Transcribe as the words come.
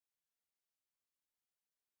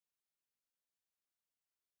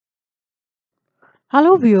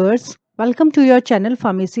Hello, viewers. Welcome to your channel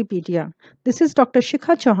Pharmacypedia. This is Dr.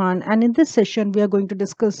 Shikha Chauhan, and in this session, we are going to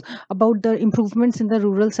discuss about the improvements in the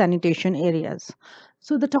rural sanitation areas.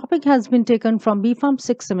 So, the topic has been taken from B.PHARM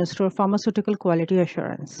 6th semester Pharmaceutical Quality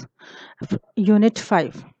Assurance, Unit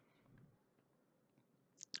 5.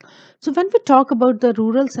 So, when we talk about the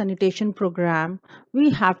rural sanitation program,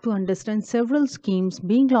 we have to understand several schemes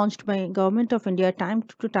being launched by Government of India time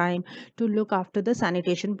to time to look after the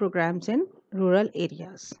sanitation programs in rural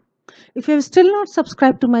areas. If you have still not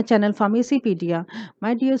subscribed to my channel Pharmacypedia,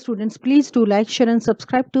 my dear students, please do like, share, and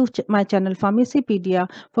subscribe to my channel Pharmacypedia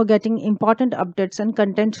for getting important updates and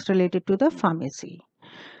content related to the pharmacy.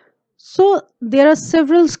 So there are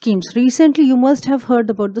several schemes. Recently, you must have heard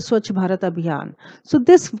about the Swachh Bharat Abhiyan. So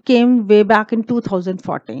this came way back in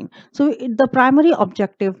 2014. So the primary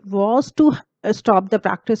objective was to stop the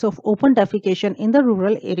practice of open defecation in the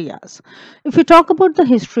rural areas. If we talk about the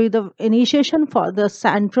history, the initiation for the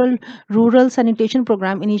Central Rural Sanitation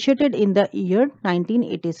Program initiated in the year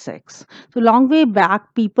 1986. So long way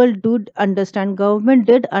back, people did understand, government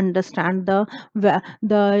did understand the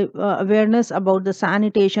awareness about the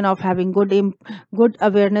sanitation, of having good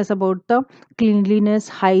awareness about the cleanliness,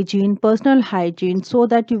 hygiene, personal hygiene, so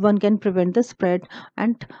that one can prevent the spread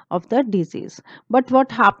and of the disease. But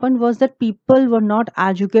what happened was that people were not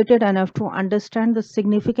educated enough to understand the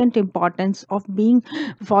significant importance of being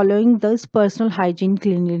following this personal hygiene,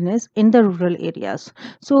 cleanliness in the rural areas.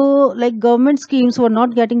 So like government schemes were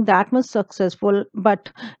not getting that much successful,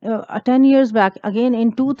 but 10 years back, again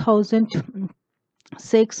in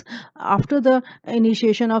 2006, after the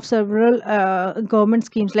initiation of several government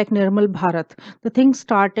schemes like Nirmal Bharat, the things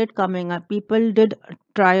started coming up. People did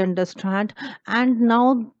try understand, and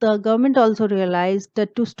now the government also realized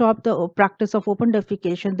that to stop the practice of open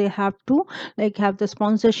defecation, they have to like have the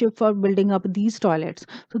sponsorship for building up these toilets.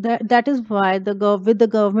 So that is why with the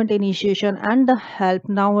government initiation and the help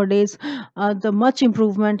nowadays, the much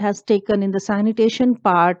improvement has taken in the sanitation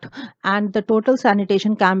part, and the total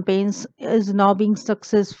sanitation campaigns is now being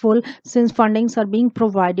successful since fundings are being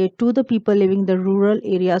provided to the people living in the rural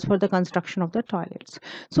areas for the construction of the toilets.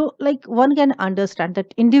 So like one can understand that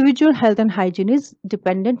individual health and hygiene is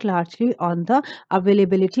dependent largely on the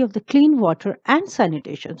availability of the clean water and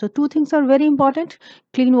sanitation. So two things are very important: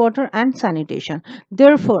 clean water and sanitation.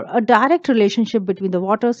 Therefore a direct relationship between the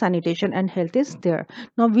water, sanitation, and health is there.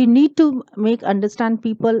 Now we need to make understand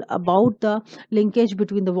people about the linkage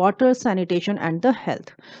between the water, sanitation, and the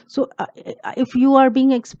health. So if you are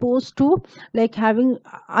being exposed to like having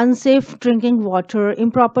unsafe drinking water,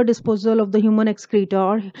 improper disposal of the human excreta,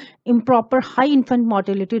 or improper high infant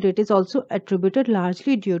mortality rate is also attributed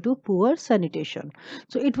largely due to poor sanitation.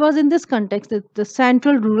 So it was in this context that the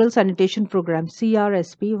Central Rural Sanitation Program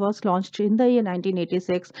CRSP was launched in the year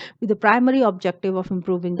 1986 with the primary objective of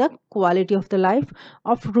improving the quality of the life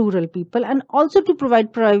of rural people and also to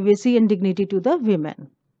provide privacy and dignity to the women.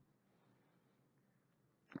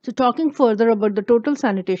 So, talking further about the total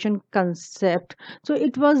sanitation concept, so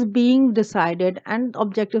it was being decided and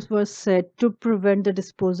objectives were set to prevent the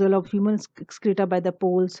disposal of human excreta by the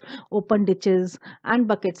poles, open ditches, and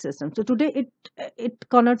bucket systems. So today it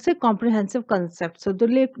connotes a comprehensive concept. So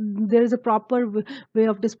there is a proper way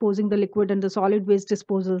of disposing the liquid and the solid waste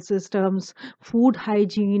disposal systems, food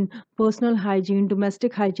hygiene, personal hygiene,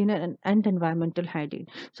 domestic hygiene, and environmental hygiene.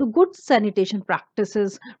 So good sanitation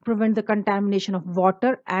practices prevent the contamination of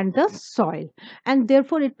water and the soil, and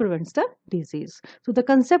therefore it prevents the disease. So the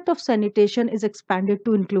concept of sanitation is expanded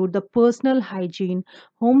to include the personal hygiene,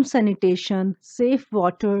 home sanitation, safe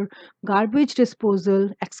water, garbage disposal,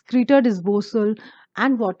 excreta disposal,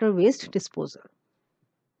 and water waste disposal.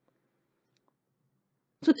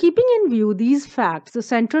 So, keeping in view these facts, the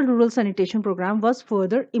Central Rural Sanitation Program was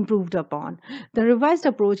further improved upon. The revised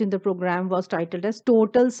approach in the program was titled as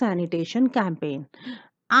Total Sanitation Campaign,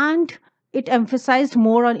 and it emphasized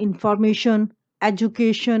more on information,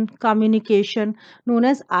 education, communication, known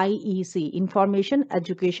as IEC, information,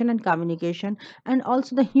 education, and communication, and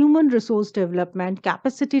also the human resource development,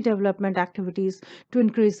 capacity development activities to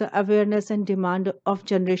increase the awareness and demand of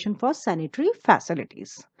generation for sanitary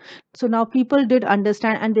facilities. So now people did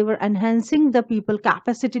understand, and they were enhancing the people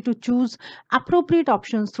capacity to choose appropriate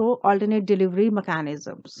options through alternate delivery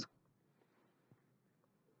mechanisms.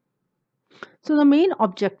 So the main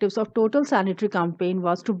objectives of total sanitary campaign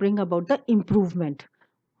was to bring about the improvement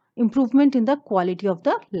in the quality of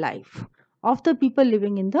the life of the people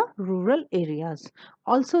living in the rural areas.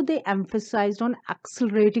 Also, they emphasized on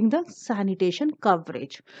accelerating the sanitation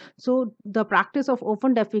coverage. So the practice of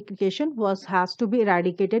open defecation has to be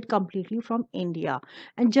eradicated completely from India,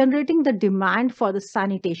 and generating the demand for the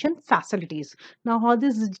sanitation facilities. Now, how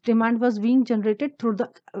this demand was being generated through the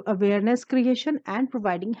awareness creation and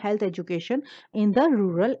providing health education in the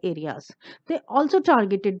rural areas. They also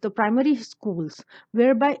targeted the primary schools,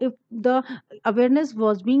 whereby if the awareness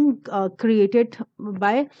was being created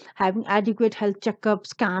by having adequate health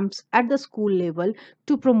checkups camps at the school level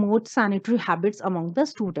to promote sanitary habits among the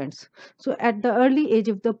students. So at the early age,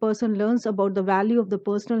 if the person learns about the value of the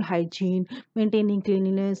personal hygiene, maintaining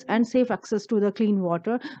cleanliness and safe access to the clean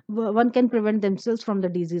water, one can prevent themselves from the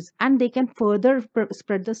disease, and they can further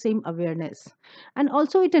spread the same awareness. And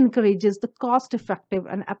also it encourages the cost effective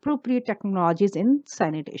and appropriate technologies in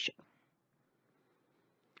sanitation.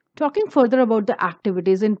 Talking further about the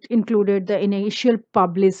activities, included the initial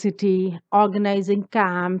publicity, organizing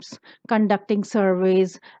camps, conducting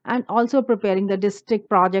surveys, and also preparing the district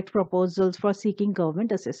project proposals for seeking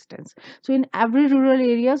government assistance. So, in every rural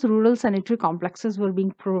areas, rural sanitary complexes were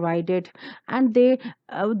being provided, and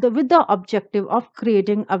with the objective of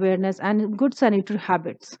creating awareness and good sanitary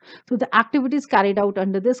habits. So, the activities carried out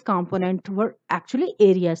under this component were actually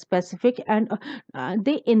area specific, and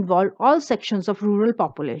they involve all sections of rural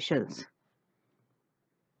populations.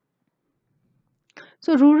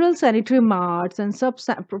 So, rural sanitary marts and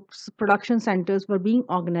production centers were being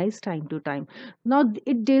organized time to time. Now,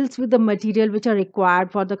 it deals with the material which are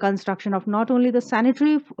required for the construction of not only the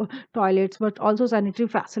sanitary toilets but also sanitary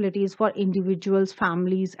facilities for individuals,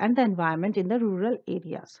 families, and the environment in the rural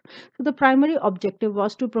areas. So, the primary objective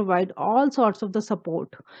was to provide all sorts of the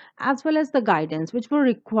support as well as the guidance which were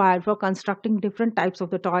required for constructing different types of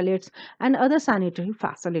the toilets and other sanitary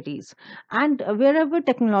facilities. And wherever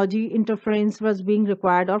technology interference was being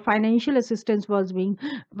required or financial assistance was being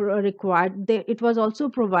required, it was also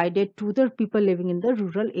provided to the people living in the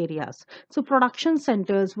rural areas. So production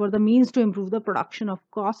centers were the means to improve the production of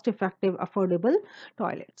cost effective affordable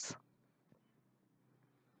toilets.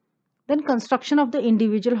 Then construction of the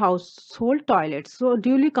individual household toilets. So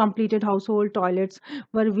duly completed household toilets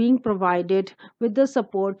were being provided with the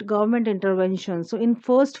support government intervention. So in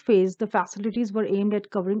first phase, the facilities were aimed at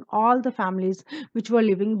covering all the families which were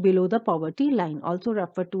living below the poverty line, also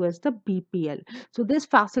referred to as the BPL. So this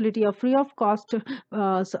facility of free of cost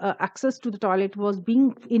access to the toilet was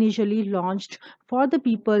being initially launched for the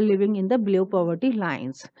people living in the below poverty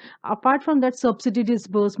lines. Apart from that, subsidy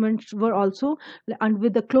disbursements were also and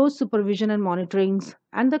with the close supervision and monitorings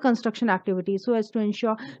and the construction activities so as to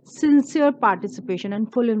ensure sincere participation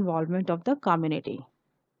and full involvement of the community.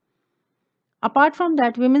 Apart from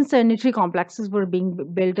that, women's sanitary complexes were being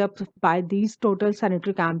built up by these total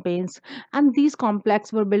sanitary campaigns, and these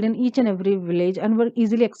complexes were built in each and every village and were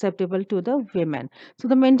easily acceptable to the women. So,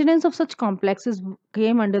 the maintenance of such complexes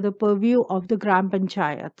came under the purview of the Gram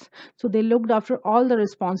Panchayats. So, they looked after all the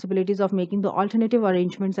responsibilities of making the alternative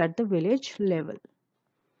arrangements at the village level.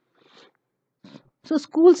 So,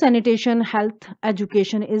 school sanitation, health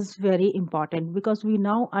education is very important because we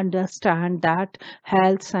now understand that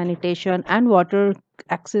health, sanitation, and water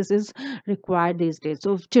access is required these days.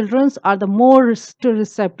 So, children are the more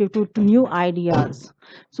receptive to new ideas.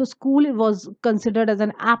 So, school was considered as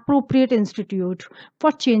an appropriate institute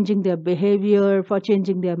for changing their behavior, for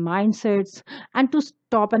changing their mindsets, and to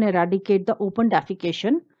stop and eradicate the open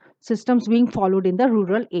defecation systems being followed in the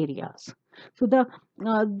rural areas. So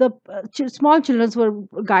small children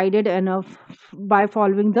were guided enough by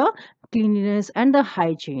following the cleanliness and the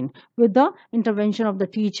hygiene with the intervention of the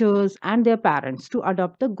teachers and their parents to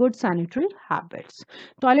adopt the good sanitary habits.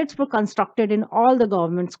 Toilets were constructed in all the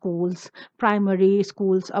government schools, primary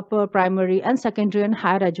schools, upper primary and secondary and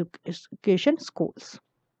higher education schools.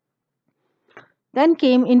 Then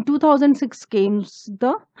came in 2006 came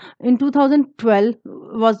the in 2012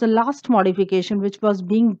 was the last modification which was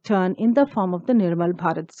being done in the form of the Nirmal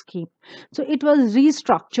Bharat scheme. So it was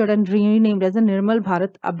restructured and renamed as the Nirmal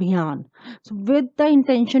Bharat Abhiyan. So with the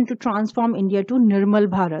intention to transform India to Nirmal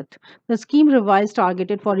Bharat, the scheme revised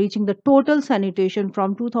targeted for reaching the total sanitation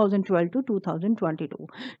from 2012 to 2022.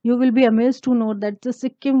 You will be amazed to know that the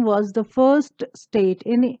Sikkim was the first state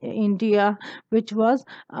in India which was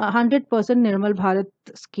 100% Nirmal Bharat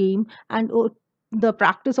scheme, and the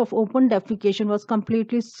practice of open defecation was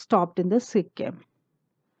completely stopped in the Sikkim.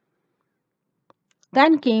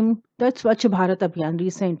 Then came the Swachh Bharat Abhiyan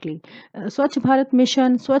recently. Swachh Bharat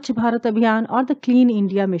Mission, Swachh Bharat Abhiyan, or the Clean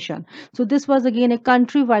India Mission. So this was again a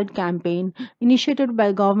country-wide campaign initiated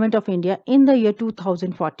by Government of India in the year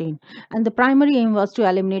 2014. And the primary aim was to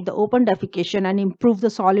eliminate the open defecation and improve the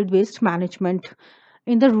solid waste management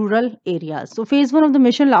in the rural areas. So phase 1 of the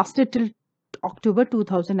mission lasted till October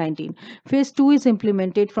 2019. Phase 2 is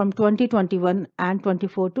implemented from 2021 and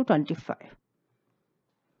 24 to 25.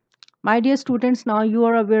 My dear students, now you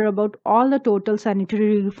are aware about all the total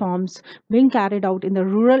sanitary reforms being carried out in the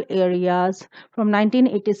rural areas from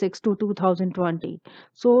 1986 to 2020.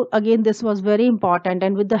 So again, this was very important,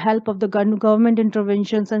 and with the help of the government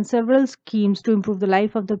interventions and several schemes to improve the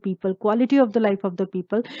life of the people, quality of the life of the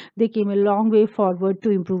people, they came a long way forward to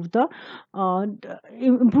improve the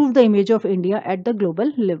image of India at the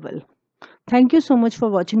global level. Thank you so much for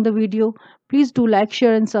watching the video. Please do like,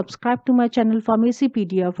 share and subscribe to my channel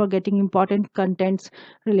Pharmacypedia for getting important contents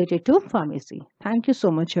related to pharmacy. Thank you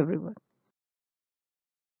so much everyone.